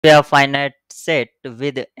We have finite set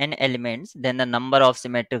with n elements, then the number of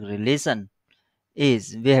symmetric relation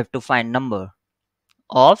is, we have to find number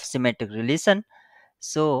of symmetric relation.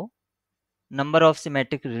 So number of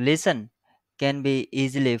symmetric relation can be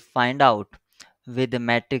easily find out with the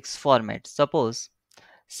matrix format. Suppose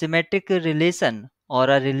symmetric relation or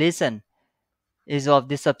a relation is of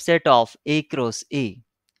the subset of A cross A.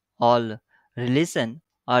 All relation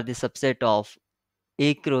are the subset of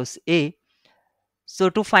A cross A. So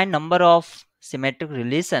to find number of symmetric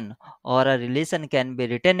relation or a relation can be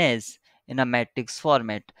written as in a matrix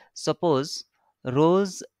format. Suppose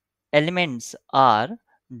rows elements are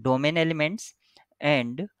domain elements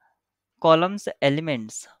and columns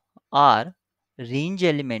elements are range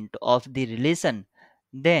element of the relation,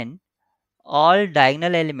 then all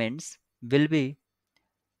diagonal elements will be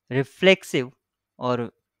reflexive or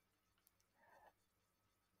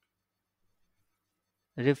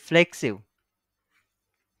reflexive,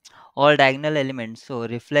 all diagonal elements so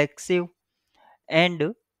reflexive.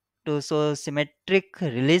 And to show symmetric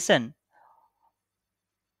relation,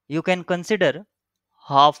 you can consider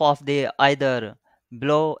half of the either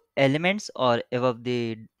below elements or above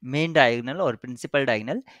the main diagonal or principal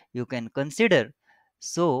diagonal you can consider.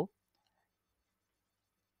 So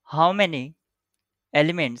how many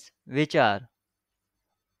elements which are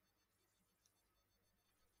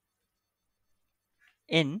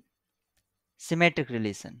in symmetric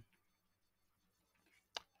relation?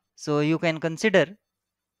 So you can consider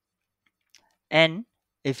n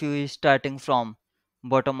if you is starting from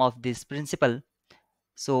bottom of this principle.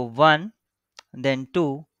 So 1, then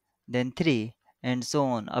 2, then 3, and so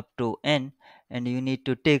on up to n, and you need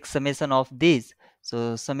to take summation of these.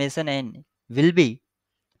 So summation n will be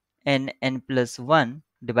n plus 1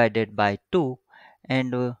 divided by 2,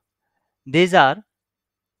 and these are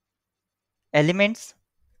elements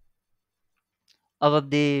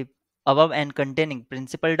above the above and containing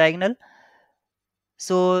principal diagonal.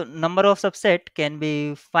 So number of subset can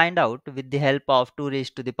be find out with the help of 2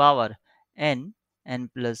 raised to the power n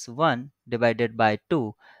plus 1 divided by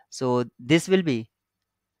 2. So this will be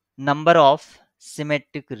number of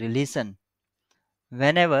symmetric relation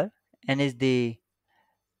whenever n is the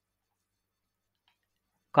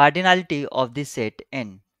cardinality of the set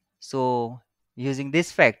n. So using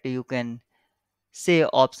this fact you can say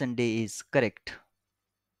option D is correct.